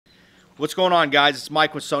What's going on, guys? It's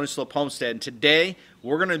Mike with Sony Slope Homestead, and today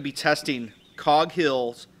we're going to be testing Cog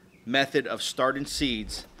Hill's method of starting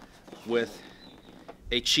seeds with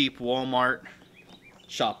a cheap Walmart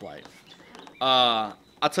shop light. I'll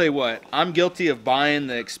tell you what, I'm guilty of buying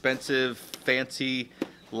the expensive, fancy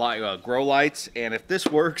grow lights, and if this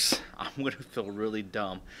works, I'm going to feel really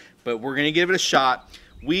dumb. But we're going to give it a shot.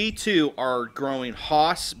 We, too, are growing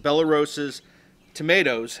Haas Bella Rosa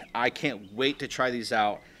Tomatoes. I can't wait to try these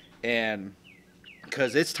out. And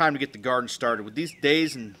because it's time to get the garden started. With these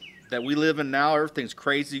days that we live in now, everything's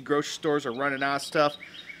crazy. Grocery stores are running out of stuff.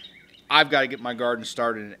 I've got to get my garden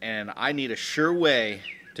started, and I need a sure way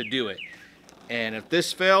to do it. And if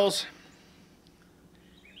this fails,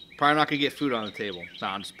 probably not going to get food on the table. No,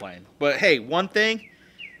 I'm just playing. But hey, one thing,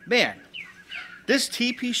 man, this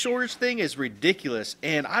TP shortage thing is ridiculous.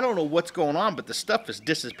 And I don't know what's going on, but the stuff is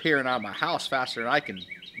disappearing out of my house faster than I can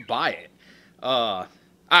buy it.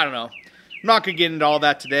 I don't know. I'm not going to get into all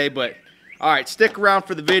that today, but alright, stick around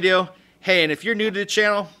for the video. Hey, and if you're new to the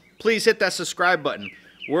channel, please hit that subscribe button.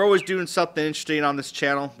 We're always doing something interesting on this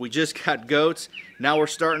channel. We just got goats. Now we're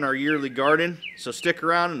starting our yearly garden. So stick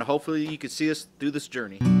around and hopefully you can see us through this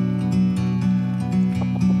journey.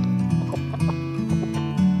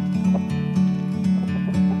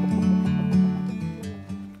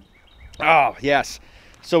 Oh, yes.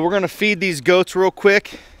 So we're going to feed these goats real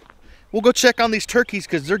quick. We'll go check on these turkeys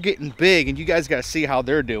because they're getting big, and you guys got to see how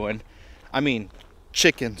they're doing. I mean,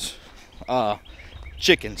 chickens.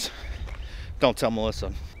 Chickens. Don't tell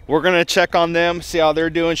Melissa. We're going to check on them, see how they're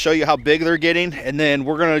doing, show you how big they're getting, and then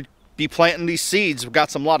we're going to be planting these seeds. We've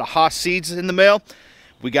got a lot of Haas seeds in the mail.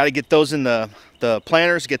 We got to get those in the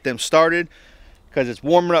planters, get them started because it's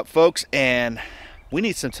warming up, folks, and we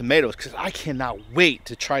need some tomatoes because I cannot wait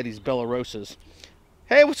to try these Bella Rosas.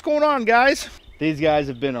 Hey, what's going on, guys? These guys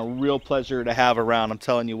have been a real pleasure to have around, I'm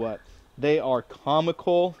telling you what. They are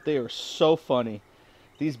comical. They are so funny.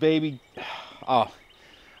 These baby, oh,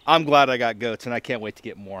 I'm glad I got goats, and I can't wait to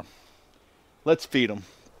get more. Let's feed them.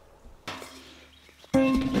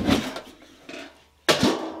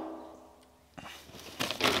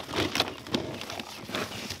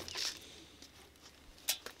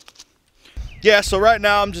 Yeah, so right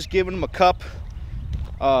now I'm just giving them a cup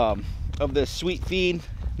of this sweet feed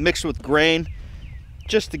mixed with grain,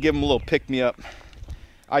 just to give them a little pick-me-up.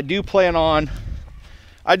 I do plan on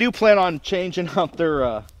changing out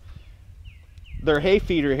their hay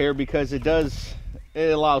feeder here because it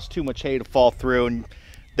allows too much hay to fall through, and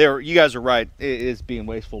you guys are right, it is being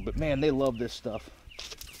wasteful, but man, they love this stuff.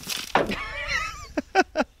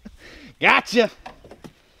 Gotcha.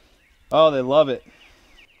 Oh, they love it.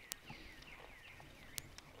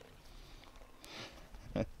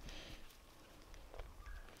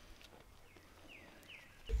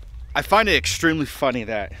 I find it extremely funny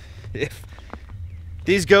that if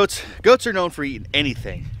these goats are known for eating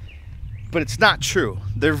anything, but it's not true.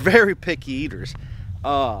 They're very picky eaters.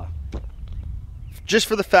 Just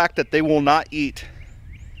for the fact that they will not eat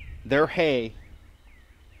their hay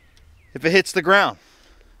if it hits the ground.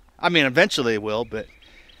 I mean, eventually they will, but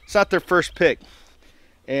it's not their first pick.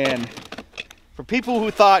 And for people who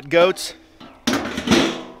thought goats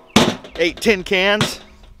ate tin cans,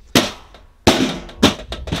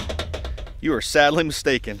 you are sadly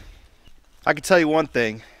mistaken. I can tell you one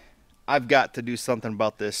thing. I've got to do something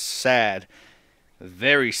about this sad,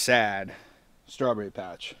 very sad strawberry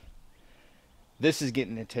patch. This is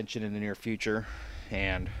getting attention in the near future,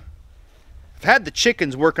 and I've had the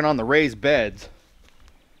chickens working on the raised beds.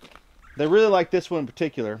 They really like this one in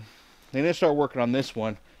particular. They need to start working on this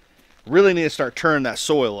one. Really need to start turning that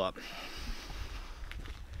soil up.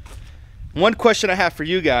 One question I have for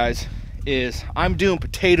you guys is, I'm doing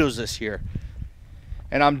potatoes this year,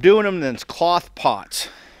 and I'm doing them in cloth pots.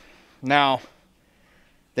 Now,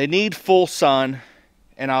 they need full sun,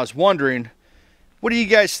 and I was wondering, what do you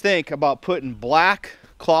guys think about putting black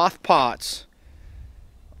cloth pots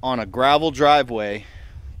on a gravel driveway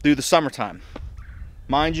through the summertime?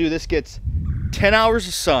 Mind you, this gets 10 hours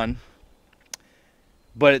of sun,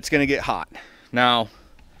 but it's going to get hot. Now,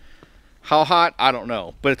 how hot? I don't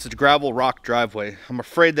know, but it's a gravel rock driveway. I'm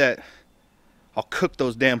afraid that I'll cook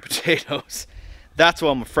those damn potatoes. That's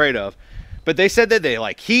what I'm afraid of. But they said that they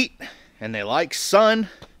like heat and they like sun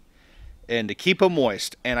and to keep them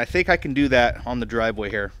moist. And I think I can do that on the driveway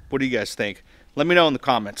here. What do you guys think? Let me know in the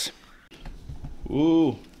comments.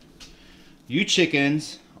 Ooh, you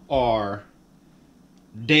chickens are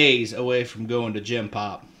days away from going to gym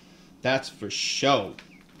pop. That's for sure.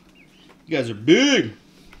 You guys are big.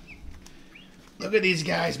 Look at these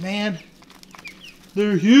guys, man.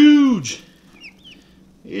 They're huge.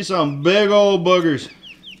 These some big old buggers.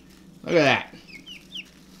 Look at that.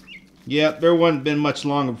 Yep, there wouldn't been much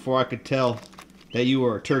longer before I could tell that you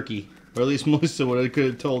were a turkey. Or at least Melissa would have could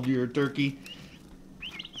have told you were a turkey.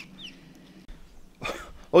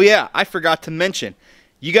 Oh yeah, I forgot to mention.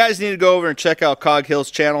 You guys need to go over and check out Cog Hill's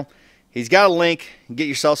channel. He's got a link. Get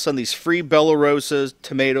yourself some of these free Bella Rosa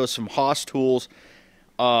tomatoes from Haas Tools.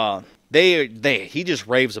 He just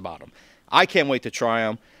raves about them. I can't wait to try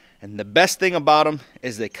them. And the best thing about them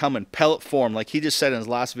is they come in pellet form, like he just said in his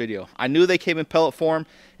last video. I knew they came in pellet form.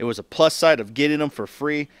 It was a plus side of getting them for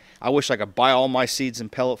free. I wish I could buy all my seeds in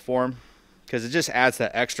pellet form because it just adds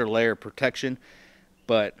that extra layer of protection.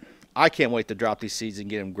 But I can't wait to drop these seeds and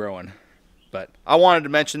get them growing. But I wanted to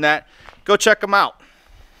mention that. Go check them out.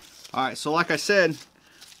 All right, so like I said,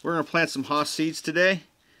 we're going to plant some Haas seeds today.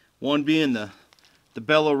 One being the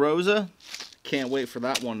Bella Rosa. Can't wait for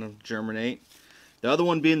that one to germinate. The other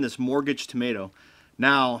one being this mortgage tomato.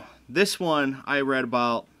 Now, this one I read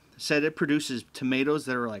about said it produces tomatoes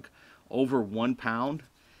that are like over 1 pound.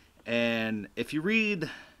 And if you read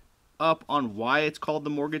up on why it's called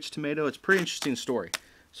the mortgage tomato, it's a pretty interesting story.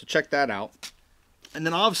 So check that out. And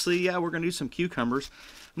then obviously, yeah, we're going to do some cucumbers.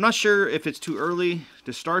 I'm not sure if it's too early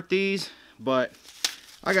to start these, but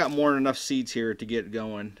I got more than enough seeds here to get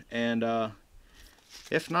going. And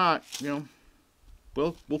if not, you know,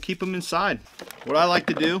 we'll keep them inside. What I like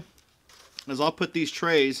to do is I'll put these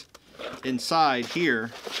trays inside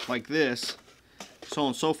here like this, so on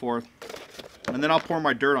and so forth, and then I'll pour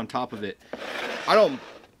my dirt on top of it. I don't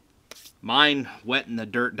mind wetting the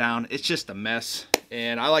dirt down. It's just a mess,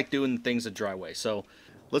 and I like doing things the dry way. So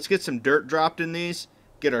let's get some dirt dropped in these,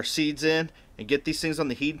 get our seeds in, and get these things on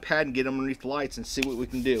the heat pad and get them underneath the lights and see what we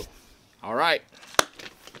can do. All right.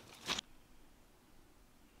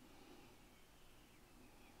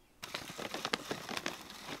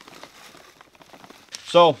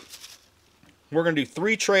 So we're going to do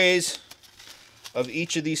 3 trays of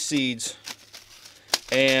each of these seeds.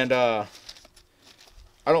 And I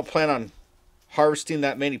don't plan on harvesting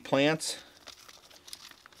that many plants,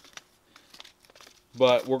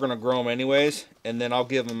 but we're going to grow them anyways. And then I'll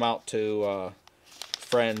give them out to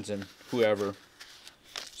friends and whoever.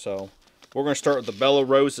 So we're going to start with the Bella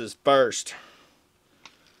Rosas first.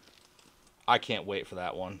 I can't wait for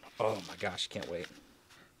that one. Oh my gosh, can't wait.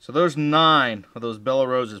 So there's 9 of those Bella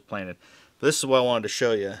Rosas planted. This is what I wanted to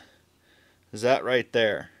show you. Is that right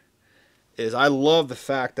there? Is I love the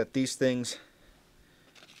fact that these things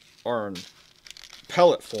are in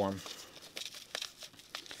pellet form.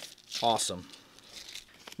 Awesome.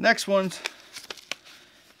 Next one's,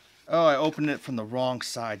 oh, I opened it from the wrong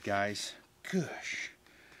side, guys. Gosh,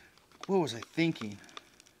 what was I thinking?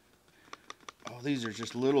 Oh, these are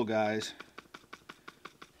just little guys.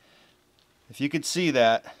 If you could see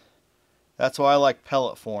that, that's why I like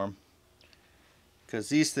pellet form. Because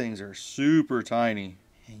these things are super tiny.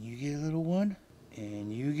 And you get a little one,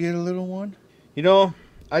 and you get a little one. You know,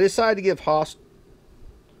 I decided to give Haas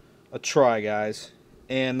a try, guys.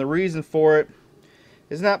 And the reason for it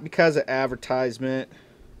is not because of advertisement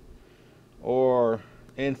or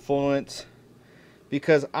influence.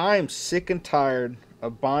 Because I'm sick and tired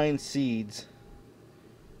of buying seeds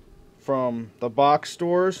from the box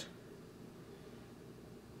stores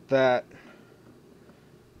that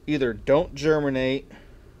either don't germinate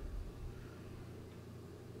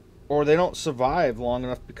or they don't survive long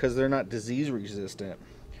enough because they're not disease resistant,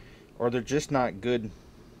 or they're just not good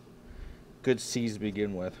seeds to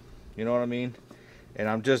begin with. You know what I mean? And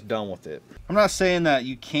I'm just done with it. I'm not saying that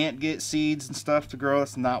you can't get seeds and stuff to grow.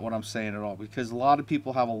 That's not what I'm saying at all, because a lot of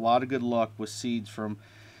people have a lot of good luck with seeds from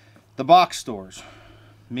the box stores.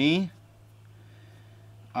 Me,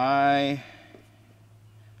 I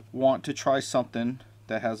want to try something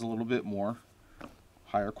that has a little bit more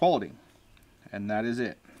higher quality, and that is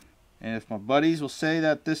it. And if my buddies will say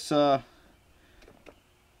that these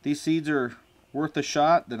seeds are worth a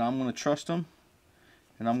shot, then I'm going to trust them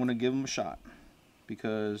and I'm going to give them a shot,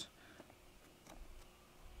 because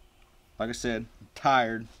like I said,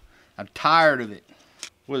 I'm tired of it.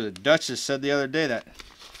 What was it, Duchess said the other day that,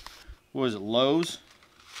 what was it, Lowe's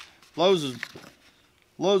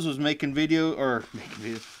was making video, or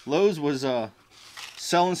Lowe's was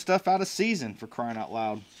selling stuff out of season, for crying out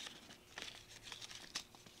loud.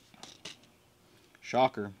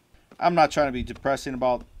 Shocker. I'm not trying to be depressing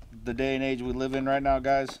about the day and age we live in right now,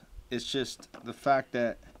 guys. It's just the fact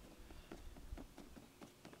that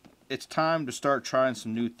it's time to start trying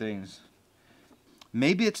some new things.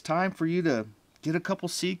 Maybe it's time for you to get a couple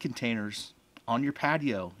seed containers on your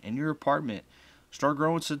patio, in your apartment. Start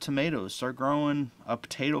growing some tomatoes. Start growing a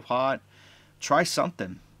potato pot. Try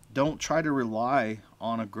something. Don't try to rely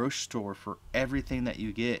on a grocery store for everything that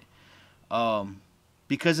you get.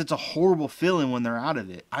 because it's a horrible feeling when they're out of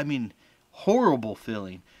it. I mean, horrible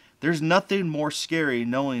feeling. There's nothing more scary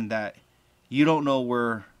knowing that you don't know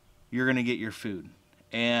where you're going to get your food.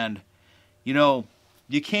 And, you know,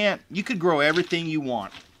 you could grow everything you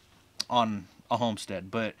want on a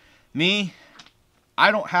homestead. But me,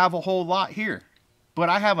 I don't have a whole lot here. But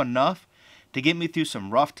I have enough to get me through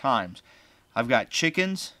some rough times. I've got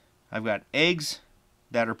chickens. I've got eggs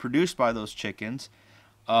that are produced by those chickens.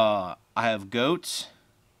 I have goats.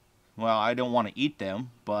 Well, I don't want to eat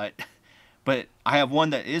them, but I have one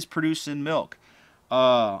that is producing milk.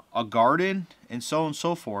 A garden, and so on and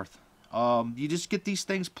so forth. You just get these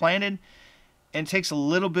things planted, and it takes a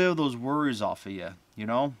little bit of those worries off of you, you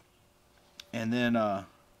know? And then,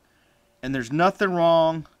 and there's nothing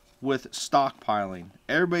wrong with stockpiling.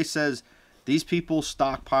 Everybody says these people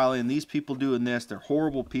stockpiling, these people doing this, they're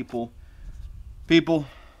horrible people. People,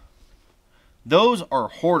 those are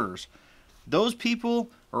hoarders. Those people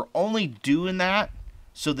are only doing that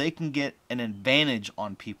so they can get an advantage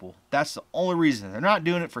on people. That's the only reason. They're not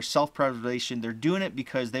doing it for self-preservation. They're doing it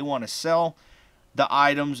because they want to sell the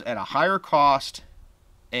items at a higher cost,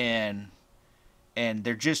 and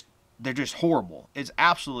they're just horrible. It's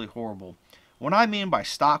absolutely horrible. What I mean by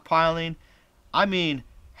stockpiling, I mean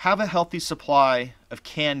have a healthy supply of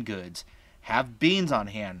canned goods. Have beans on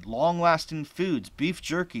hand, long-lasting foods, beef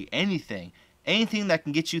jerky, anything that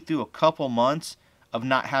can get you through a couple months of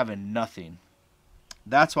not having nothing.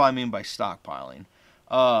 That's what I mean by stockpiling.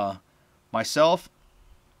 Myself,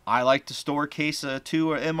 I like to store a case of 2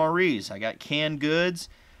 MREs. I got canned goods.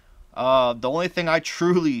 The only thing I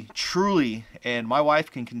truly, and my wife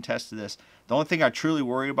can contest to this, the only thing I truly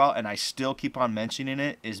worry about, and I still keep on mentioning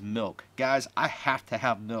it, is milk. Guys, I have to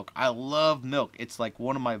have milk. I love milk. It's like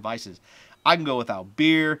one of my vices. I can go without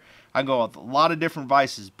beer. I can go with a lot of different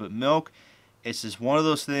vices, but milk, it's just one of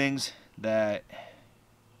those things that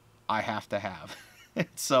I have to have.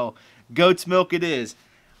 So, goat's milk it is.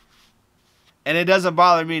 And it doesn't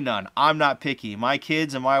bother me none. I'm not picky. My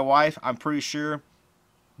kids and my wife, I'm pretty sure,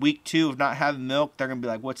 week 2 of not having milk, they're going to be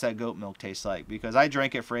like, what's that goat milk taste like? Because I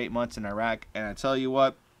drank it for 8 months in Iraq, and I tell you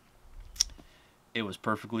what, it was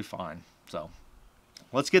perfectly fine. So,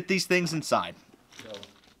 let's get these things inside. So,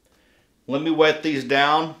 let me wet these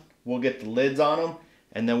down. We'll get the lids on them,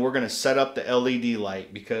 and then we're going to set up the LED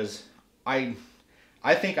light, because I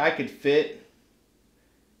think I could fit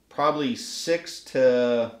probably 6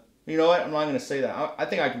 to, you know what, I'm not going to say that. I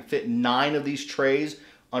think I can fit 9 of these trays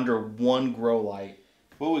under one grow light.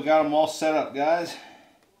 Well, we got them all set up, guys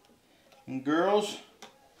and girls.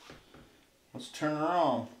 Let's turn her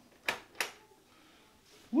on.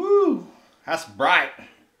 Woo, that's bright.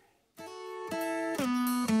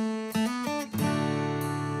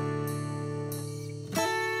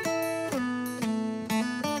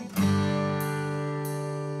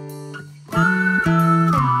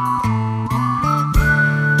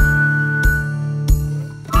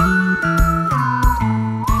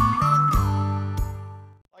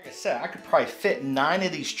 I could probably fit 9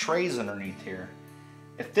 of these trays underneath here.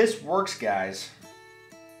 If this works, guys,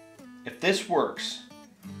 if this works,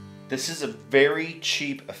 this is a very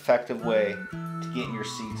cheap, effective way to get your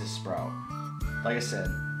seeds to sprout. Like I said,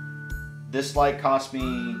 this light cost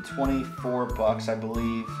me 24 bucks, I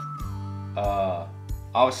believe.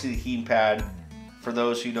 Obviously the heating pad, for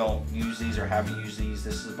those who don't use these or haven't used these,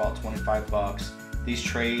 this is about 25 bucks. These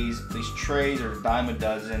trays are a dime a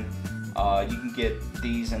dozen. You can get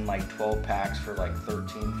these in like 12 packs for like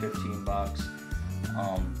 13, 15 bucks.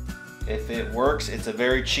 If it works, it's a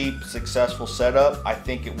very cheap, successful setup. I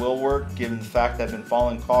think it will work, given the fact that I've been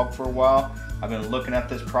following Cog for a while. I've been looking at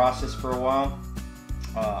this process for a while.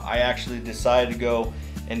 I actually decided to go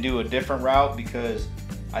and do a different route because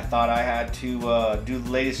I thought I had to do the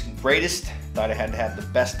latest and greatest. Thought I had to have the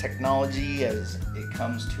best technology as it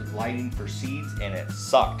comes to lighting for seeds, and it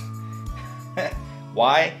sucked.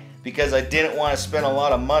 Why? Because I didn't want to spend a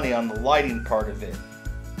lot of money on the lighting part of it.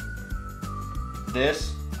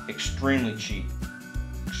 This, extremely cheap.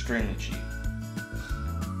 Extremely cheap.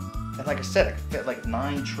 And like I said, I could fit like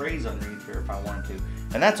 9 trays underneath here if I wanted to.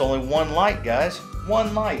 And that's only one light, guys.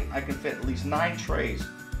 One light. I can fit at least 9 trays.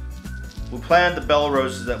 We planted the Bella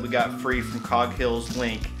Roses that we got free from Cog Hills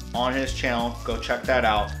link on his channel. Go check that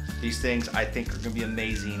out. These things I think are going to be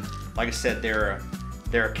amazing. Like I said, they're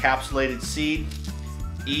a capsulated seed.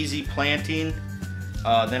 Easy planting.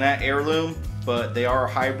 They're not heirloom, but they are a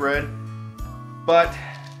hybrid. But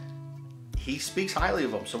he speaks highly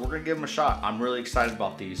of them, so we're gonna give them a shot. I'm really excited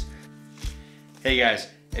about these. Hey guys,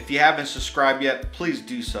 if you haven't subscribed yet, please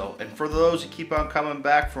do so. And for those who keep on coming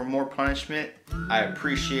back for more punishment, I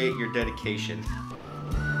appreciate your dedication.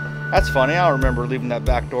 That's funny. I don't remember leaving that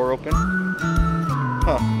back door open.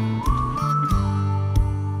 Huh.